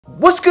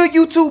What's good,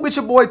 YouTube? It's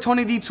your boy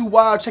Tony D2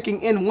 Wild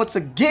checking in once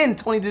again.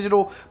 Tony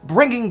Digital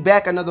bringing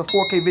back another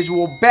 4K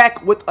visual,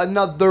 back with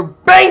another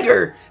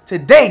banger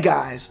today,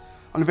 guys,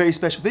 on a very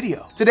special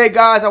video. Today,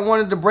 guys, I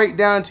wanted to break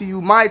down to you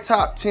my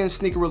top 10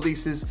 sneaker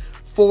releases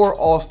for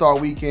All-Star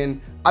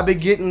Weekend. I've been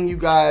getting you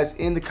guys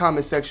in the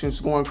comment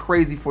sections going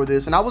crazy for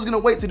this, and I was gonna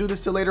wait to do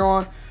this till later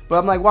on, but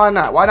I'm like, why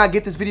not? Why not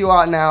get this video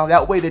out now?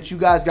 That way that you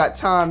guys got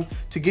time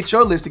to get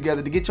your list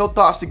together, to get your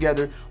thoughts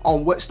together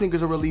on what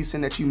sneakers are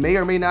releasing that you may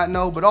or may not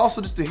know, but also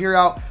just to hear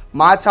out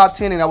my top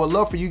 10. And I would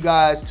love for you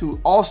guys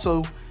to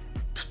also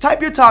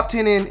type your top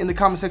 10 in the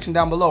comment section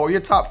down below, or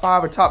your top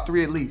 5 or top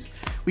 3 at least.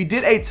 We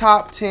did a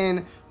top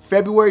 10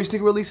 February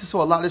sneaker releases,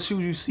 so a lot of the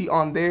shoes you see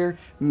on there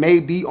may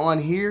be on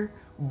here,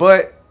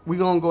 but we're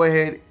gonna go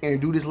ahead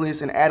and do this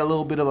list and add a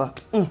little bit of a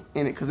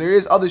in it, because there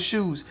is other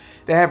shoes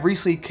that have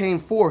recently came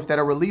forth that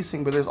are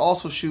releasing, but there's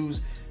also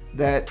shoes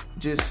that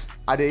just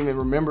I didn't even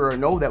remember or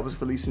know that was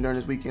releasing during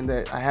this weekend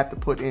that I have to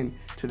put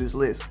into this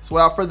list. So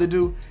without further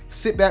ado,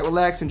 sit back,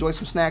 relax, enjoy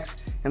some snacks,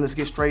 and let's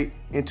get straight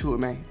into it,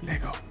 man.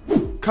 Let go.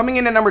 Coming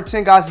in at number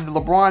 10, guys, is the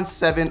LeBron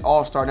 7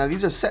 All-Star. Now,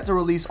 these are set to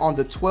release on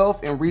the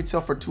 12th and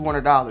retail for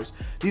 $200.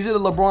 These are the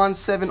LeBron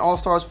 7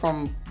 All-Stars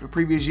from the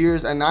previous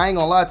years, and I ain't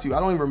gonna lie to you, I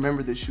don't even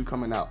remember this shoe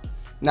coming out.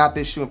 Not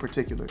this shoe in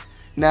particular.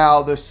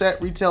 Now, the set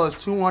retail is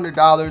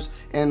 $200,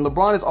 and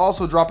LeBron is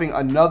also dropping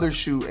another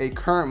shoe, a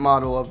current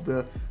model of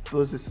the, what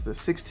is this, the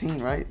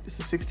 16, right? It's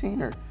the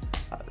 16 or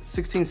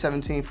 16,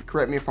 17,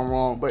 correct me if I'm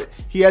wrong, but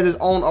he has his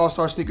own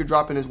All-Star sneaker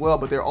dropping as well,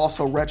 but they're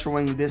also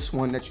retroing this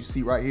one that you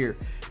see right here.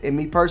 And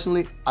me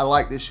personally, I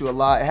like this shoe a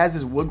lot. It has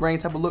this wood grain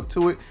type of look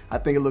to it. I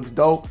think it looks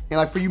dope. And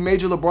like for you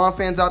major LeBron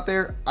fans out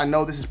there, I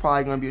know this is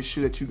probably gonna be a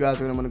shoe that you guys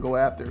are gonna wanna go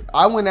after.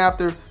 I went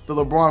after the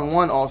LeBron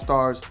 1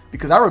 All-Stars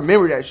because I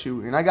remember that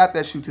shoe, and I got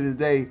that shoe to this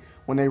day.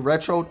 When they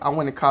retroed, I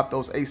went and copped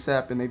those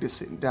ASAP, and they just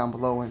sitting down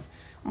below, and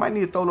I might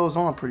need to throw those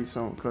on pretty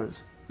soon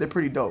because they're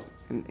pretty dope.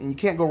 And you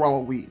can't go wrong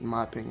with wheat, in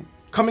my opinion.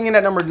 Coming in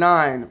at number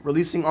 9,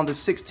 releasing on the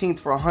 16th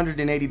for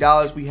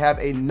 $180, we have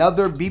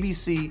another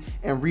BBC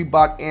and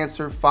Reebok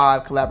Answer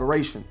 5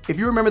 collaboration. If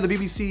you remember the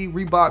BBC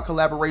Reebok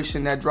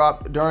collaboration that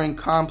dropped during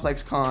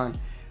Complex Con,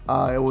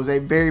 it was a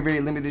very,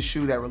 very limited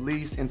shoe that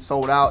released and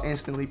sold out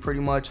instantly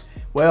pretty much.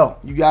 Well,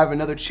 you have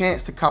another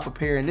chance to cop a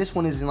pair, and this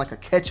one is in like a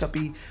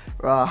ketchup-y,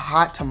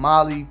 hot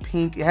tamale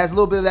pink. It has a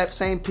little bit of that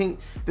same pink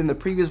than the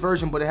previous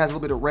version, but it has a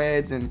little bit of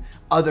reds and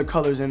other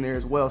colors in there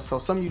as well. So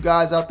some of you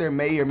guys out there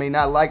may or may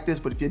not like this,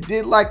 but if you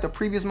did like the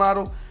previous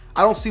model,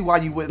 I don't see why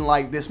you wouldn't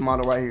like this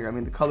model right here. I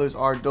mean, the colors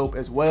are dope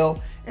as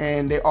well,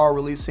 and they are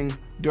releasing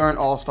during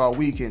All-Star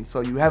Weekend.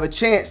 So you have a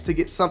chance to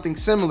get something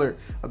similar,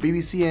 a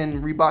BBC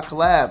and Reebok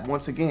collab,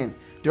 once again,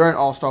 during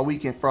All-Star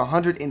Weekend for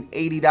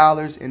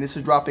 $180, and this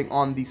is dropping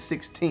on the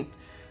 16th.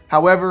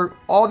 However,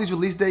 all these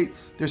release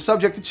dates, they're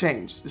subject to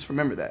change. Just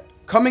remember that.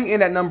 Coming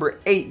in at number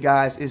 8,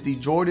 guys, is the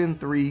Jordan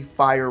 3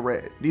 Fire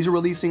Red. These are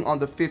releasing on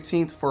the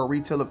 15th for a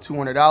retail of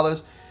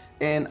 $200.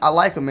 And I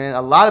like them, man.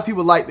 A lot of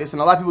people like this,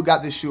 and a lot of people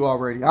got this shoe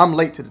already. I'm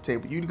late to the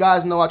table. You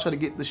guys know I try to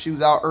get the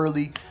shoes out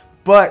early,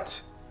 but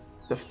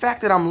the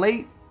fact that I'm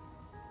late,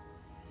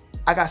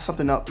 I got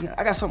something up.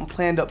 I got something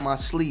planned up my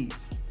sleeve.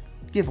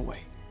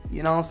 Giveaway.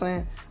 You know what I'm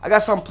saying? I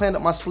got something planned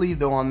up my sleeve,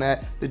 though, on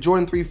that. The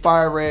Jordan 3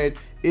 Fire Red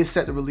is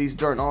set to release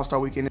during All-Star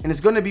Weekend, and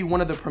it's going to be one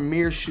of the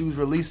premier shoes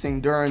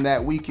releasing during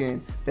that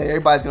weekend that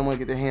everybody's going to want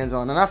to get their hands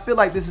on. And I feel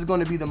like this is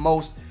going to be the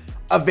most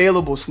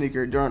available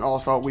sneaker during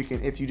All-Star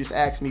Weekend if you just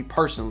ask me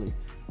personally.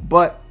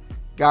 But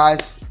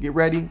guys, get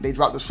ready. They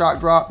dropped the shock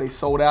drop. They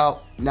sold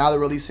out. Now they're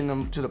releasing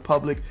them to the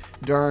public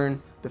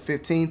during the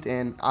 15th,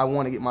 and I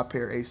want to get my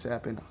pair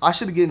ASAP, and I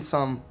should be getting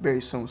some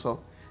very soon,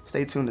 so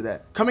stay tuned to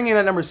that. Coming in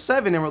at number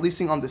 7 and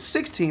releasing on the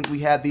 16th,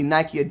 we have the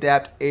Nike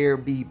Adapt Air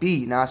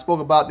BB. Now, I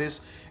spoke about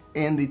this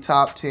in the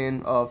top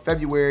 10 of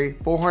February.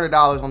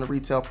 $400 on the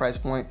retail price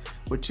point,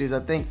 which is,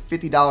 I think,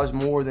 $50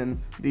 more than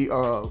the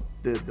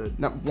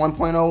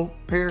 1.0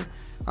 pair.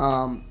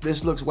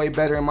 This looks way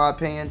better in my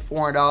opinion.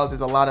 $400 is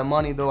a lot of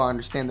money, though. I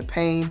understand the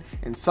pain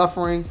and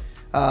suffering,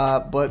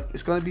 but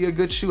it's going to be a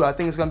good shoe. I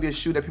think it's going to be a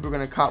shoe that people are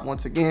going to cop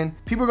once again.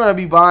 People are going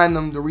to be buying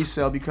them to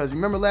resell, because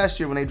remember last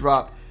year when they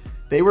dropped,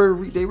 they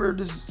were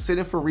just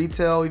sitting for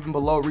retail, even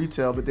below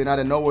retail, but then out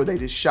of nowhere they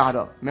just shot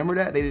up. Remember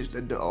that?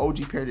 The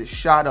OG pair just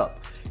shot up,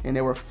 and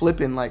they were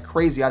flipping like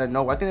crazy out of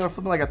nowhere. I think they were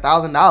flipping like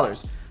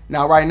 $1,000.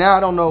 Now right now I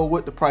don't know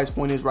what the price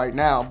point is right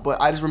now, but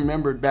I just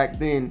remembered back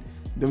then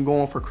them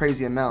going for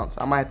crazy amounts.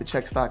 I might have to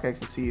check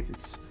StockX and see if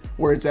it's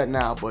where it's at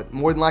now, but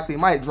more than likely it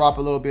might drop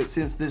a little bit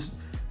since this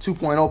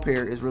 2.0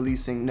 pair is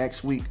releasing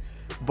next week.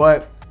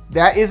 But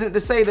that isn't to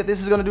say that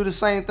this is going to do the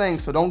same thing,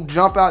 so don't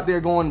jump out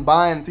there going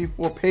buying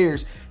 3-4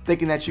 pairs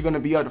thinking that you're going to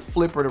be able to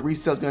flip or the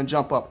resale is going to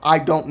jump up. I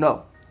don't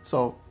know,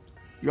 so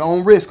your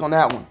own risk on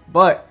that one.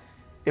 But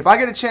if I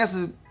get a chance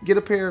to get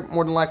a pair,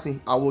 more than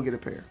likely I will get a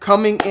pair.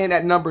 Coming in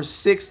at number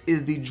 6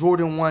 is the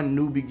Jordan 1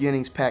 New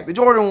Beginnings pack. The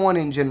Jordan 1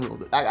 in general.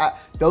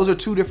 Those are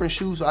two different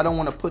shoes, so I don't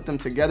want to put them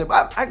together.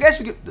 But I guess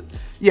we could,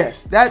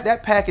 yes,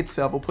 that pack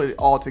itself will put it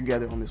all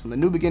together on this one. The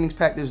New Beginnings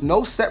pack, there's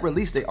no set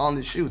release date on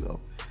this shoe though.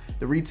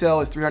 The retail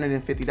is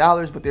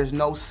 $350, but there's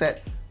no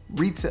set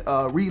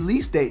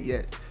release date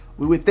yet.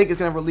 We would think it's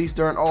going to release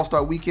during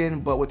All-Star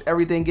Weekend, but with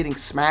everything getting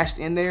smashed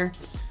in there,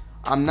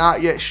 I'm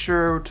not yet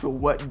sure to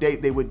what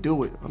date they would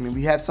do it. I mean,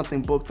 we have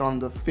something booked on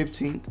the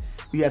 15th.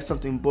 We have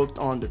something booked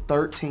on the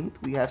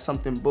 13th. We have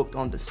something booked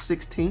on the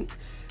 16th.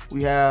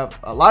 We have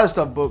a lot of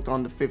stuff booked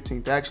on the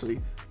 15th,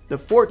 actually. The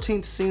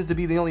 14th seems to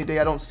be the only day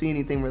I don't see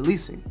anything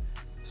releasing.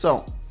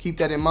 So keep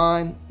that in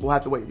mind. We'll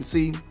have to wait and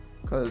see,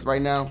 because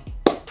right now,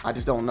 I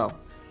just don't know.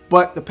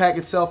 But the pack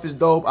itself is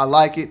dope. I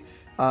like it.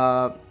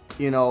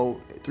 You know,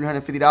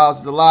 $350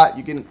 is a lot.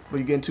 You're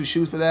getting 2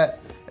 shoes for that.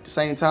 At the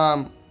same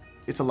time,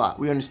 it's a lot.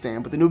 We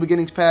understand. But the New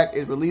Beginnings pack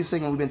is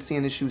releasing, and we've been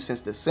seeing this shoe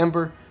since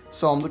December.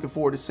 So I'm looking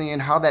forward to seeing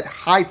how that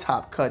high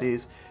top cut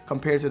is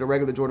compared to the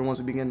regular Jordan 1s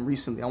we've been getting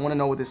recently. I want to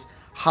know what this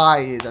high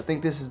is. I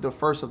think this is the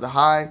first of the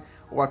high,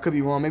 or I could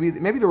be wrong. Maybe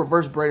the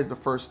reverse braid is the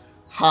first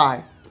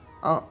high.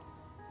 I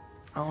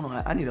don't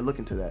know. I need to look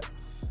into that.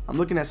 I'm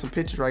looking at some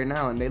pictures right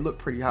now, and they look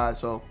pretty high.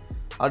 So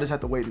I'll just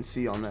have to wait and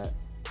see on that.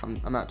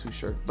 I'm not too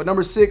sure. But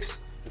number 6,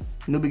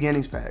 New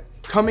Beginnings pack.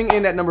 Coming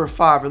in at number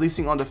 5,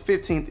 releasing on the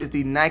 15th, is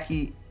the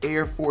Nike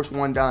Air Force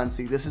 1 Don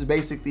C. This is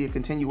basically a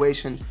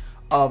continuation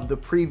of the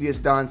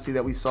previous Don C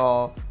that we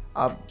saw.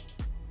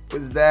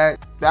 That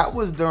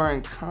was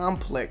during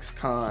Complex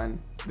Con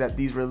that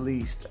these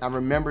released. I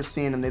remember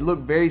seeing them. They look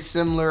very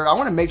similar. I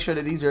want to make sure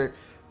that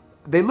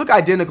they look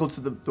identical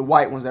to the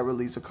white ones that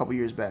released a couple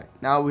years back.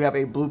 Now we have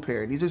a blue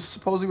pair. These are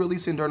supposedly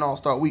releasing during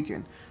All-Star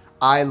Weekend.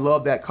 I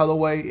love that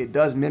colorway. It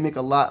does mimic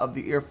a lot of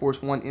the Air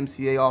Force 1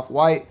 MCA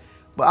off-white,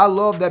 but I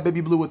love that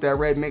baby blue with that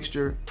red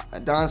mixture.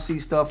 Don C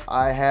stuff,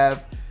 I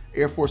have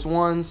Air Force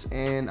 1s,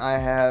 and I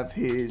have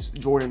his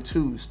Jordan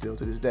 2s still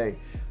to this day.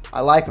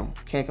 I like them.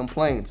 Can't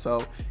complain.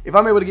 So if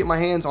I'm able to get my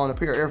hands on a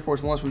pair of Air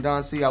Force 1s from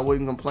Don C, I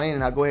wouldn't complain,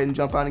 and I'll go ahead and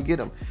jump out and get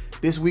them.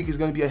 This week is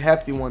going to be a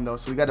hefty one, though,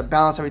 so we got to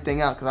balance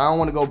everything out because I don't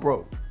want to go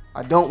broke.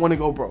 I don't want to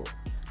go broke.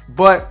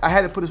 But I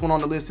had to put this one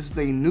on the list. This is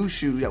a new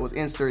shoe that was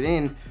inserted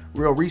in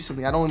real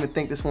recently. I don't even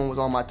think this one was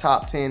on my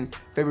top 10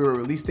 February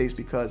release dates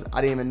because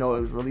I didn't even know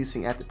it was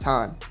releasing at the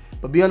time.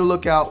 But be on the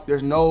lookout.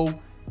 There's no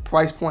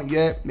price point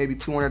yet. Maybe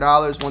 $200,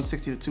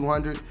 $160 to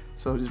 $200.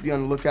 So just be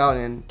on the lookout,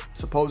 and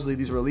supposedly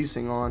these are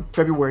releasing on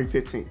February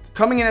 15th.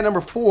 Coming in at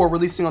number 4,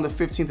 releasing on the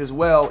 15th as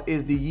well,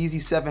 is the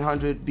Yeezy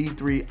 700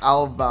 V3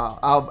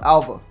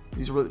 Alva.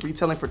 These are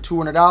retailing for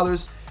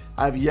 $200.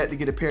 I've yet to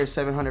get a pair of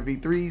 700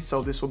 V3s,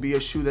 so this will be a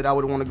shoe that I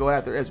would want to go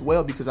after as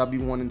well because I'll be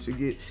wanting to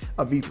get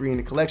a V3 in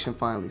the collection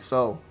finally.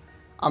 So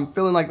I'm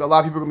feeling like a lot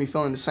of people are going to be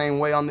feeling the same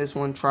way on this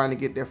one, trying to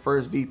get their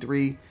first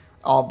V3.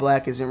 All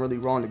black isn't really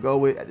wrong to go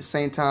with. At the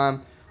same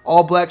time,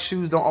 all black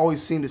shoes don't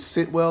always seem to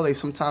sit well. They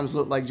sometimes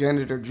look like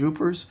janitor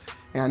Jupers,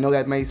 and I know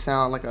that may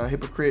sound like a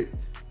hypocrite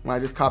when I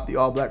just cop the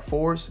all black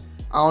 4s.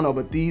 I don't know,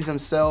 but these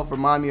themselves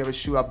remind me of a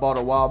shoe I bought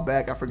a while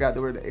back. I forgot they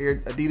were the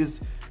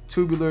Adidas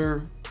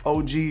Tubular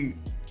OG.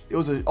 It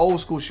was an old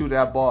school shoe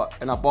that I bought,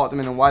 and I bought them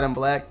in white and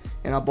black,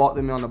 and I bought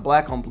them on the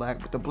black on black.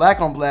 But the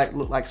black on black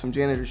looked like some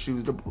janitor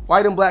shoes. The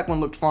white and black one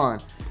looked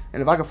fine.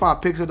 And if I can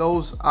find pics of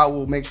those, I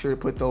will make sure to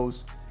put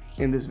those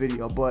in this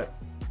video. But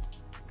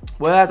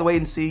we'll have to wait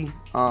and see.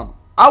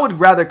 I would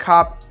rather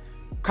cop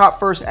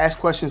first, ask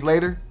questions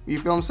later. You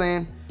feel what I'm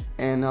saying?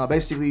 And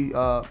basically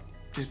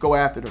just go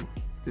after them.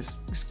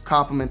 Just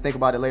cop them and think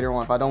about it later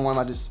on. If I don't want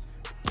them, I just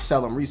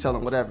sell them, resell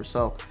them, whatever.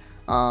 So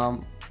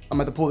I'm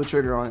going to pull the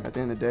trigger on it at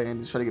the end of the day and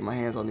just try to get my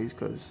hands on these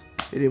because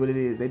it is what it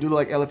is. They do look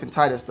like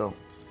elephantitis though,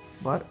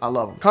 but I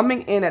love them.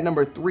 Coming in at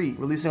number 3,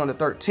 releasing on the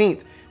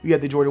 13th, we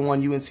have the Jordan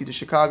 1 UNC to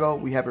Chicago.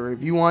 We have a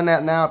review on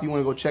that now if you want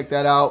to go check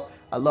that out.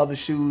 I love the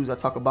shoes. I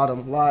talk about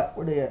them a lot.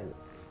 Where they at?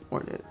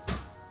 Where they at?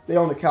 They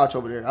on the couch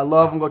over there. I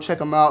love them. Go check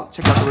them out.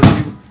 Check out the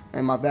review.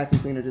 And my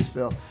vacuum cleaner just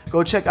fell.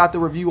 Go check out the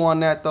review on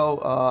that though.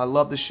 I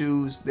love the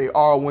shoes. They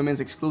are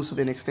women's exclusive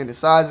in extended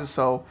sizes,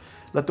 so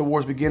let the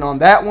wars begin on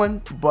that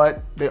one.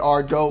 But they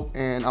are dope,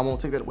 and I won't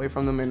take that away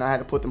from them, and I had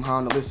to put them high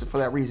on the list for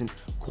that reason.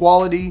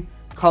 Quality,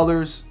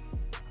 colors,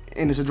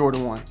 and it's a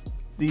Jordan 1.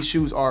 These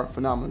shoes are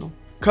phenomenal.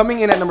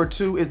 Coming in at number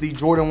 2 is the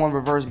Jordan 1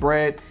 Reverse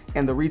Bread,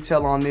 and the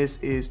retail on this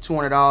is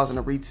 $200, and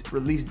the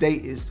release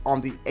date is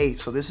on the 8th.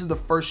 So this is the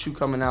first shoe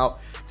coming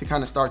out to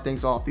kind of start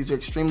things off. These are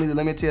extremely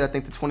limited, I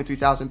think to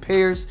 23,000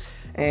 pairs,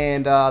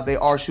 and they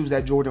are shoes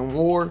that Jordan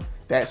wore.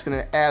 That's going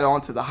to add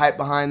on to the hype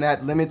behind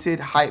that. Limited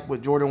hype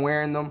with Jordan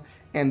wearing them,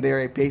 and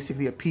they're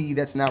basically a PE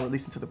that's now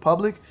releasing to the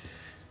public.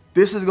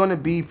 This is going to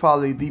be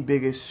probably the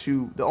biggest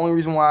shoe. The only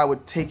reason why I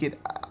would take it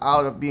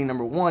out of being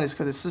number 1 is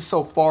because it's just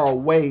so far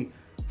away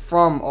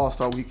from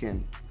All-Star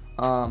Weekend.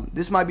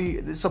 This might be,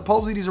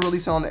 supposedly these are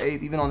releasing on the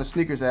 8th, even on the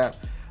sneakers app.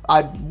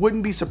 I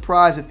wouldn't be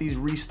surprised if these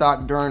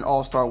restock during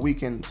All-Star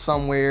Weekend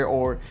somewhere,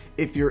 or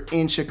if you're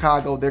in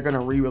Chicago, they're going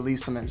to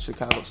re-release them at the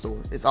Chicago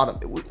store. It's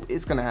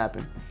going to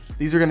happen.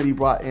 These are going to be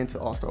brought into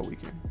All-Star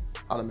Weekend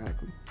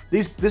automatically.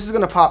 This is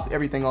going to pop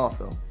everything off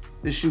though.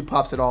 This shoe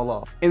pops it all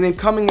off. And then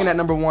coming in at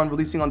number 1,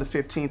 releasing on the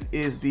 15th,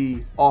 is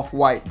the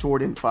Off-White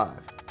Jordan 5.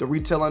 The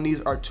retail on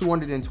these are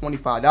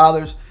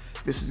 $225.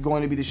 This is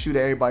going to be the shoe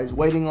that everybody's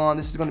waiting on.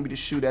 This is going to be the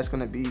shoe that's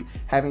going to be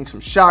having some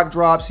shock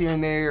drops here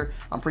and there.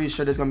 I'm pretty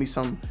sure there's going to be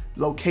some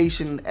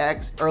location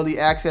early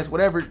access,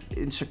 whatever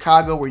in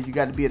Chicago where you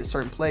got to be at a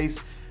certain place.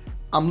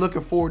 I'm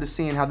looking forward to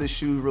seeing how this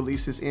shoe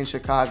releases in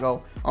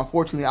Chicago.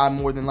 Unfortunately, I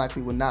more than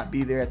likely will not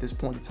be there at this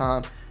point in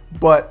time,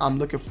 but I'm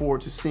looking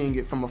forward to seeing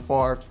it from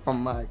afar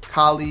from my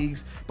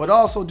colleagues, but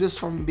also just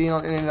from being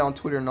on the internet, on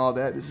Twitter and all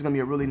that. This is going to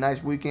be a really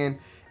nice weekend,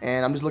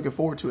 and I'm just looking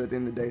forward to it at the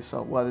end of the day.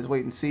 So we'll just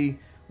wait and see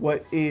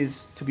what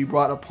is to be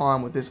brought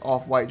upon with this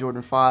off-white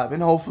Jordan 5,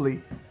 and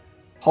hopefully,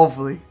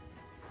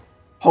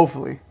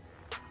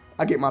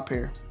 I get my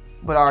pair.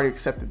 But I already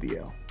accepted the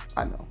L.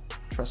 I know.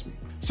 Trust me.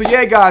 So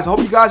yeah, guys, I hope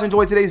you guys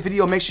enjoyed today's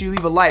video. Make sure you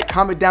leave a like,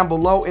 comment down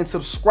below, and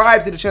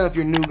subscribe to the channel if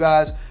you're new,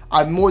 guys.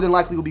 I more than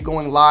likely will be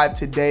going live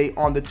today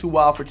on the Too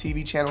Wild for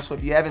TV channel. So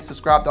if you haven't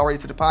subscribed already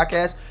to the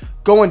podcast,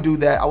 go and do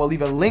that. I will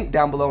leave a link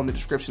down below in the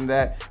description of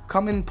that.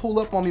 Come and pull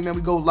up on me, man.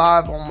 We go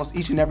live almost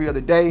each and every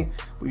other day.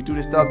 We do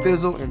this Thug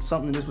Thizzle, and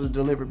something this was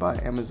delivered by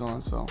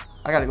Amazon. So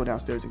I got to go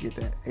downstairs and get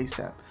that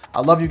ASAP.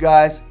 I love you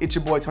guys. It's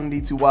your boy, Tony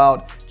D. Too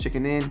Wild.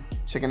 Checking in,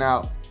 checking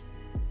out.